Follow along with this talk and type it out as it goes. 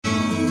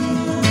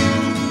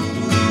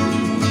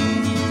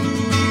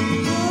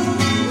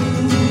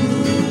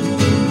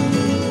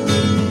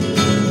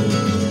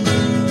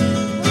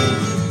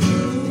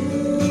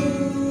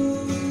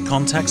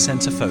Contact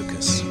Center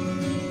Focus,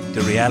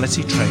 the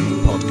reality training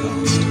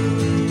podcast.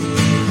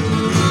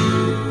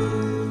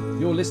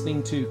 You're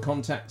listening to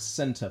Contact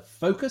Center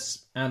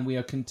Focus, and we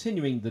are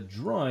continuing the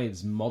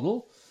drives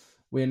model.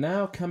 We're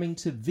now coming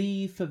to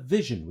V for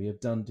vision. We have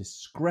done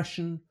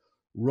discretion,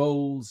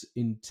 roles,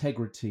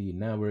 integrity.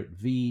 Now we're at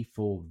V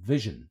for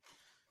vision.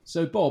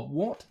 So, Bob,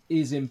 what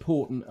is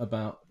important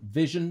about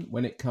vision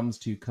when it comes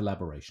to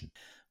collaboration?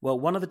 Well,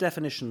 one of the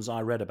definitions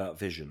I read about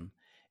vision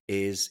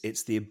is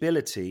it's the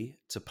ability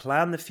to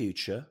plan the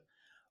future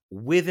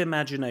with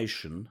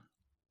imagination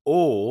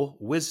or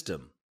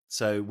wisdom.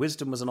 So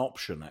wisdom was an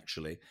option,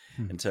 actually,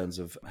 in terms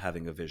of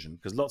having a vision,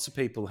 because lots of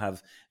people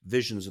have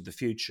visions of the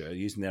future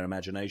using their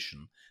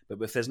imagination. But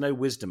if there's no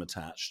wisdom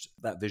attached,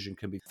 that vision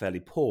can be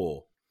fairly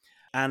poor.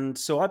 And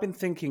so I've been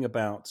thinking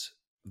about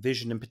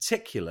vision in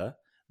particular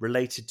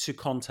related to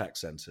contact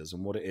centers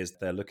and what it is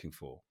they're looking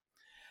for.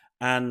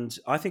 And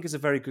I think it's a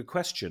very good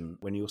question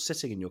when you're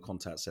sitting in your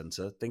contact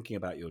center thinking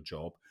about your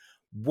job.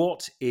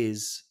 What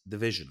is the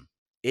vision?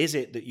 Is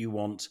it that you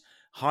want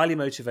highly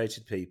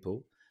motivated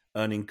people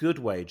earning good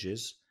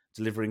wages,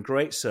 delivering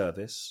great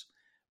service,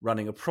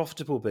 running a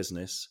profitable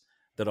business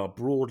that are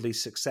broadly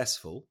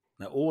successful?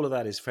 Now, all of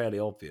that is fairly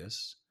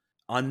obvious.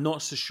 I'm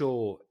not so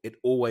sure it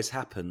always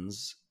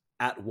happens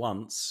at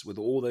once with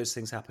all those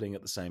things happening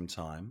at the same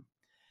time.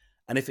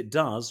 And if it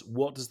does,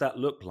 what does that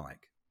look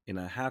like?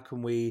 How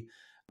can we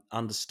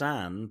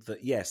understand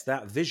that, yes,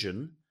 that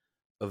vision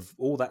of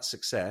all that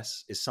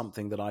success is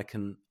something that I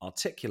can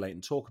articulate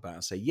and talk about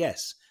and say,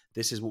 yes,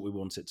 this is what we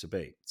want it to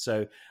be.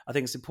 So I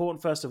think it's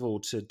important, first of all,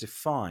 to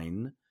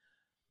define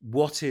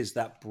what is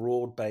that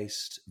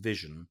broad-based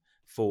vision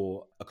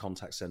for a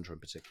contact center in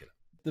particular.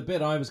 The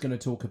bit I was going to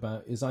talk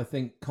about is I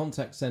think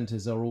contact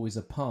centers are always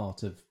a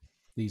part of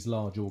these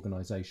large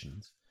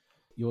organizations.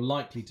 You're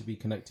likely to be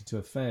connected to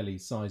a fairly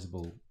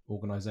sizable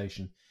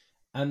organization,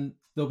 and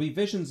there'll be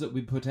visions that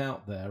we put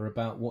out there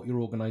about what your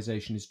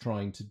organization is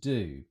trying to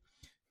do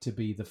to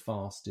be the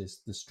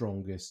fastest, the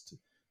strongest,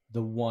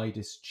 the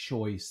widest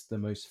choice, the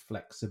most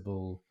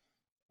flexible.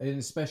 And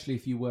especially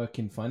if you work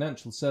in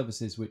financial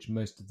services, which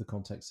most of the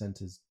contact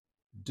centers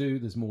do,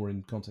 there's more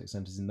in contact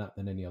centers in that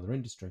than any other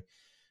industry.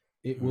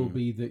 It will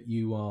be that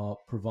you are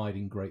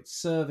providing great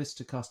service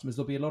to customers.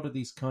 There'll be a lot of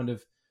these kind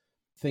of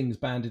things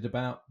bandied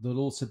about. There'll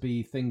also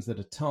be things that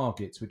are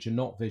targets, which are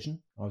not vision.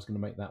 I was going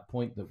to make that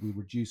point, that we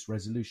reduce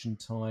resolution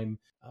time,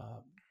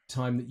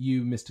 time that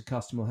you, Mr.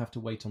 Customer, will have to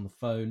wait on the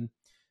phone.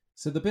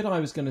 So the bit I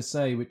was going to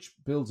say, which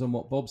builds on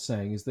what Bob's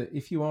saying, is that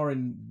if you are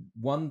in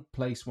one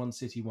place, one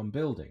city, one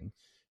building,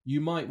 you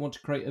might want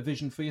to create a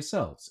vision for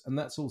yourselves. And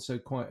that's also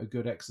quite a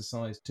good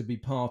exercise to be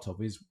part of,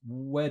 is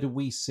where do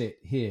we sit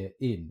here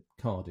in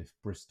Cardiff,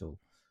 Bristol,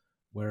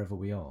 wherever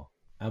we are?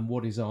 And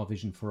what is our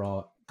vision for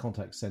our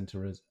contact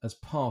center as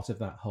part of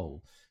that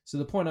whole? So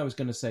the point I was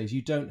going to say is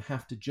you don't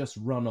have to just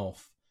run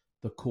off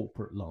the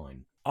corporate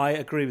line. I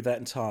agree with that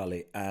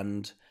entirely.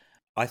 And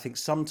I think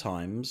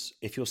sometimes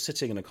if you're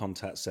sitting in a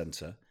contact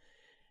center,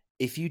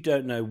 if you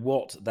don't know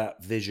what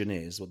that vision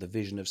is, what the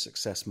vision of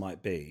success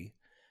might be,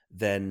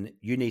 then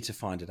you need to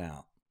find it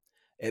out.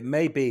 It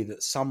may be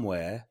that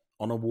somewhere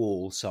on a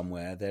wall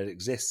somewhere there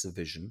exists a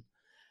vision.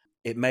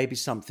 It may be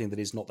something that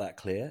is not that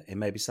clear. It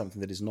may be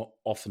something that is not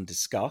often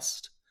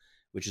discussed,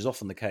 which is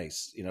often the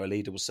case. A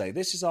leader will say,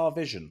 this is our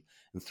vision.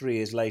 And 3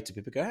 years later,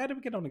 people go, how do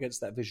we get on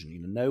against that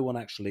vision? No one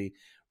actually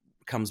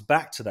comes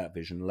back to that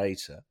vision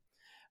later.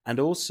 And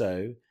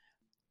also,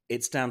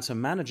 it's down to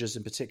managers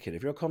in particular.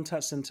 If you're a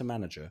contact center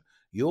manager,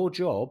 your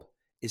job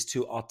is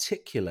to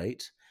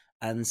articulate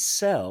and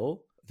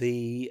sell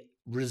the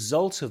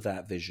result of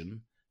that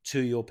vision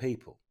to your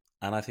people.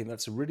 And I think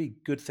that's a really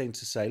good thing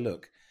to say,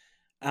 look,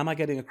 am I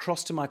getting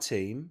across to my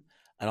team,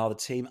 and are the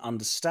team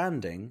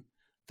understanding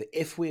that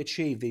if we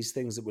achieve these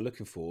things that we're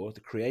looking for,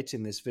 the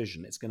creating this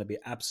vision, it's going to be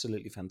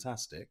absolutely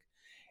fantastic.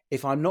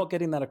 If I'm not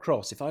getting that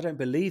across, if I don't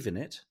believe in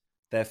it,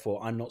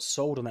 therefore I'm not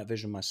sold on that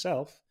vision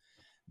myself,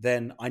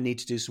 then I need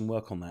to do some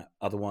work on that.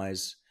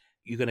 Otherwise,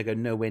 you're going to go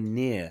nowhere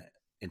near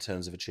in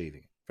terms of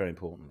achieving it, very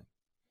importantly.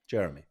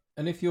 Jeremy.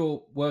 And if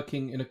you're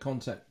working in a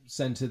contact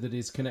center that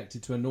is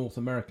connected to a North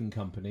American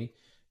company,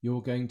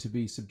 you're going to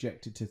be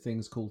subjected to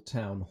things called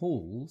town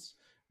halls,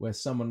 where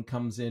someone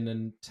comes in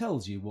and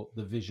tells you what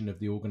the vision of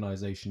the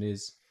organization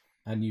is,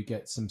 and you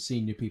get some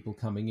senior people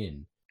coming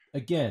in.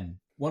 Again,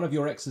 one of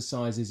your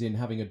exercises in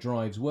having a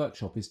drives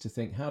workshop is to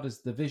think, how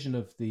does the vision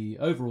of the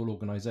overall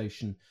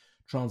organization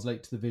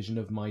translate to the vision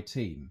of my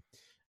team?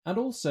 And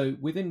also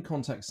within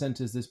contact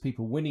centers, there's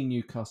people winning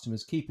new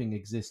customers, keeping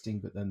existing,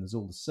 but then there's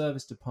all the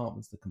service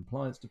departments, the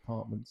compliance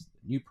departments,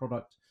 the new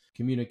product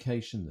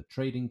communication, the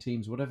trading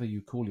teams, whatever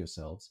you call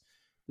yourselves.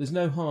 There's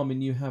no harm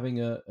in you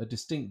having a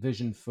distinct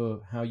vision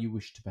for how you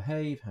wish to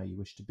behave, how you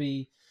wish to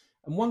be.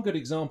 And one good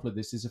example of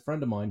this is a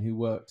friend of mine who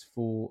worked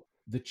for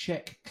the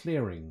check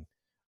clearing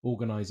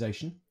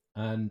organization.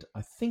 And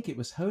I think it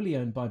was wholly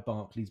owned by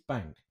Barclays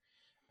Bank.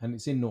 And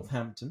it's in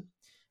Northampton.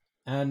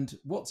 And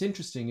what's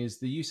interesting is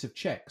the use of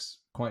checks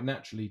quite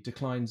naturally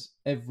declines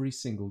every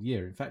single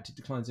year. In fact, it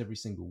declines every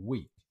single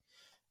week.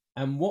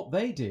 And what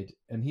they did,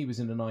 and he was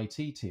in an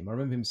IT team, I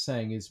remember him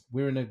saying, is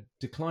we're in a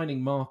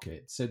declining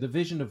market, so the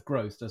vision of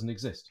growth doesn't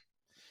exist.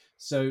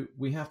 So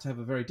we have to have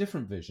a very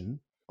different vision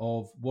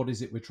of what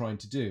is it we're trying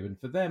to do. And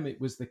for them, it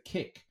was the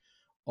kick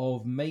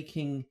of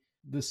making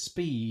the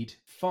speed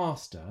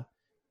faster,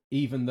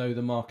 even though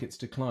the market's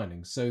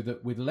declining, so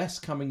that with less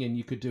coming in,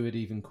 you could do it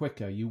even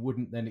quicker. You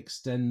wouldn't then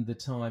extend the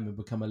time and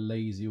become a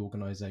lazy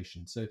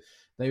organization. So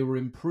they were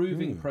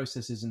improving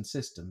processes and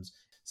systems.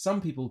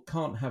 Some people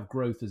can't have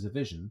growth as a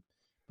vision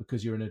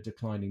because you're in a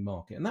declining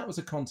market. And that was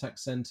a contact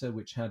center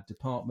which had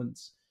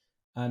departments,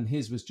 and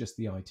his was just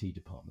the IT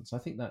department. So I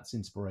think that's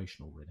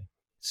inspirational, really.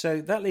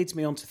 So that leads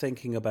me on to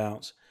thinking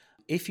about,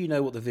 if you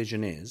know what the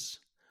vision is,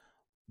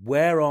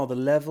 where are the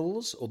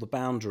levels or the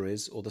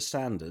boundaries or the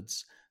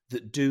standards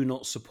that do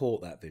not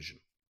support that vision?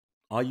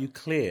 Are you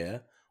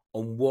clear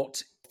on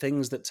what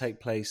things that take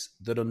place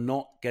that are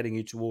not getting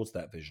you towards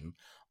that vision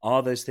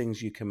are those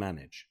things you can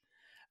manage?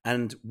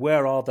 And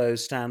where are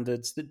those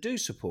standards that do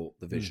support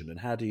the vision, and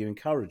how do you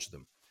encourage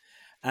them?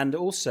 And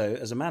also,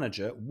 as a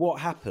manager,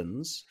 what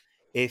happens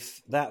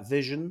if that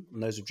vision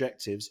and those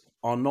objectives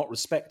are not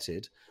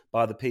respected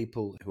by the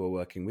people who are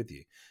working with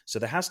you? So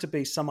there has to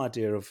be some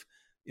idea of,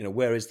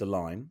 where is the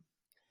line?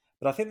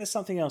 But I think there's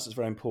something else that's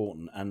very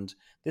important, and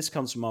this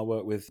comes from our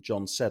work with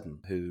John Seddon,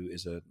 who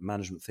is a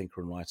management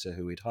thinker and writer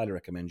who we'd highly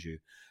recommend you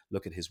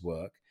look at his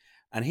work.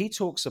 And he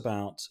talks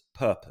about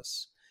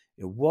purpose.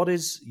 What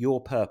is your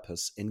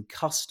purpose in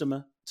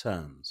customer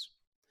terms?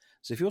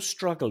 So if you're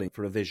struggling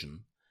for a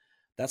vision,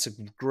 that's a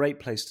great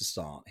place to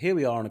start. Here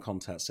we are in a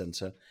contact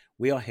center.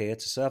 We are here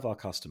to serve our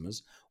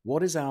customers.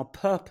 What is our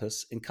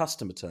purpose in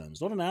customer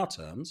terms? Not in our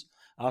terms.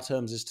 Our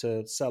terms is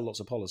to sell lots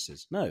of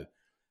policies. No.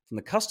 From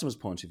the customer's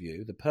point of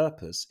view, the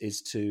purpose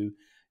is to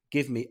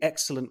give me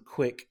excellent,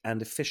 quick,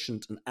 and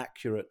efficient and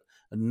accurate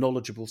and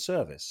knowledgeable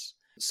service.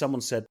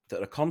 Someone said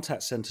that a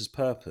contact center's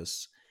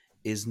purpose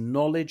is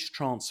knowledge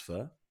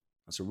transfer.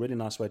 That's a really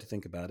nice way to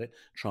think about it.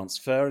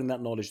 Transferring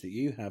that knowledge that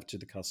you have to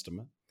the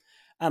customer.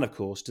 And of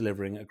course,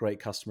 delivering a great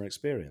customer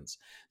experience.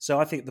 So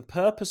I think the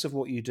purpose of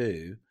what you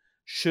do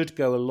should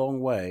go a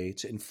long way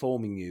to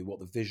informing you what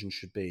the vision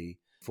should be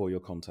for your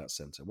contact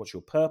center. What's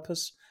your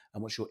purpose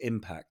and what's your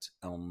impact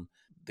on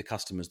the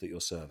customers that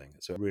you're serving?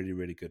 It's a really,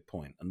 really good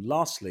point. And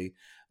lastly,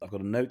 I've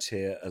got a note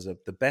here as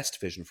the best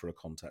vision for a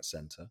contact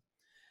center.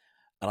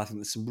 And I think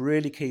there's some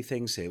really key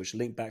things here which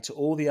link back to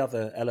all the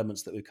other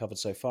elements that we've covered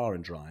so far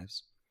in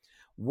Drives.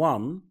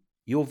 One,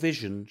 your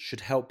vision should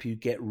help you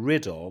get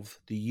rid of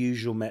the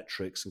usual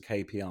metrics and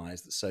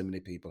KPIs that so many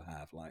people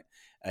have, like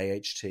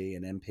AHT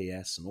and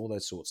NPS and all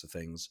those sorts of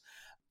things.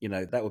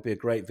 That would be a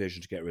great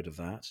vision to get rid of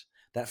that.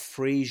 That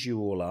frees you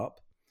all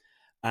up.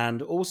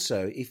 And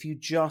also, if you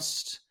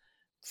just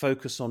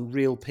focus on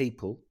real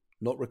people,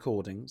 not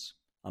recordings,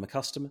 I'm a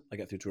customer, I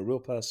get through to a real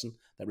person,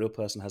 that real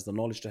person has the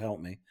knowledge to help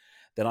me,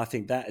 then I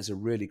think that is a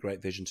really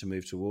great vision to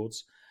move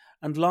towards.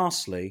 And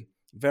lastly,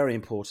 very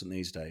important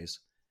these days,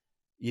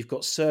 you've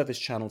got service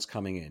channels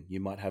coming in. You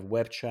might have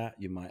web chat,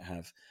 you might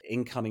have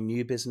incoming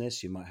new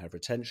business, you might have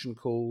retention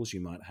calls,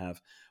 you might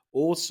have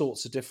all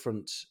sorts of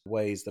different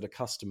ways that a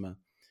customer,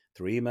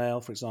 through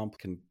email, for example,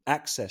 can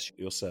access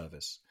your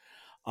service.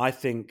 I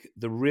think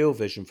the real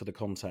vision for the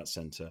contact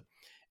center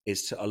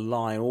is to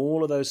align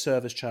all of those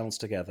service channels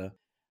together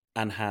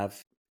and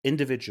have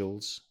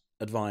individuals,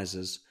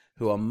 advisors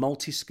who are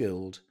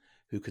multi-skilled,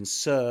 who can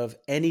serve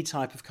any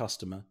type of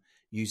customer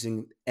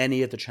using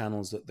any of the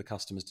channels that the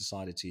customer's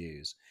decided to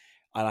use.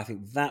 And I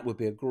think that would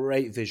be a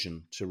great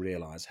vision to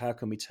realize. How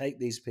can we take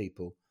these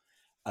people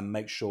and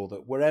make sure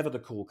that wherever the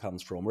call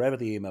comes from, wherever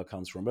the email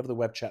comes from, wherever the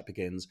web chat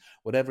begins,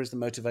 whatever is the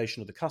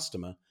motivation of the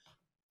customer,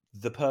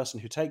 the person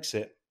who takes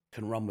it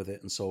can run with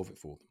it and solve it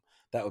for them.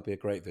 That would be a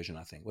great vision,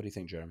 I think. What do you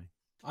think, Jeremy?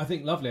 I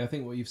think lovely. I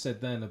think what you've said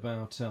then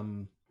about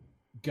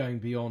going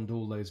beyond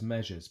all those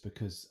measures,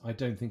 because I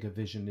don't think a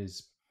vision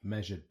is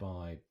measured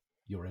by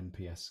your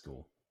NPS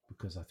score,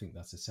 because I think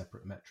that's a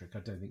separate metric. I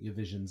don't think your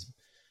vision's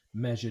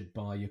measured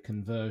by your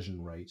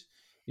conversion rate.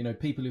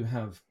 People who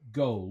have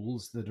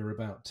goals that are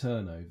about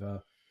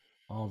turnover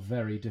are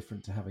very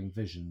different to having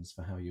visions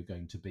for how you're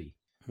going to be.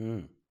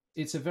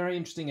 It's a very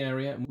interesting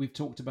area, and we've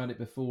talked about it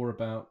before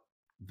about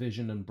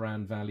vision and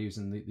brand values,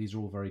 and these are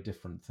all very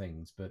different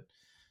things. But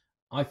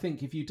I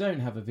think if you don't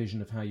have a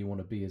vision of how you want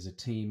to be as a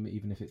team,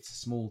 even if it's a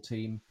small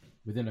team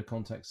within a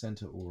contact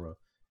center or an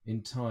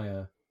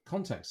entire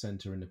contact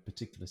center in a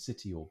particular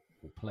city or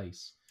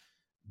place,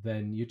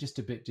 then you're just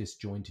a bit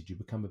disjointed. You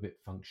become a bit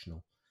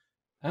functional.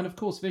 And of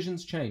course,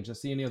 visions change.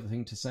 That's the only other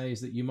thing to say,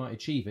 is that you might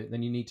achieve it,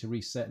 then you need to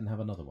reset and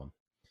have another one,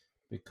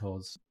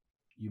 because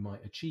you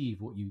might achieve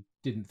what you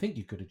didn't think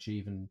you could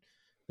achieve, and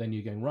then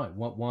you're going, right,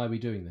 why are we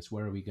doing this?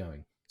 Where are we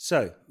going?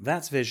 So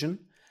that's vision.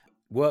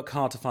 Work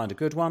hard to find a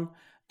good one,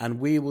 and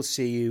we will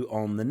see you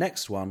on the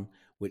next one,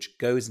 which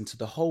goes into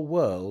the whole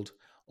world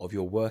of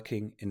your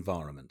working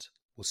environment.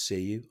 We'll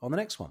see you on the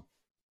next one.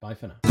 Bye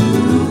for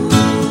now.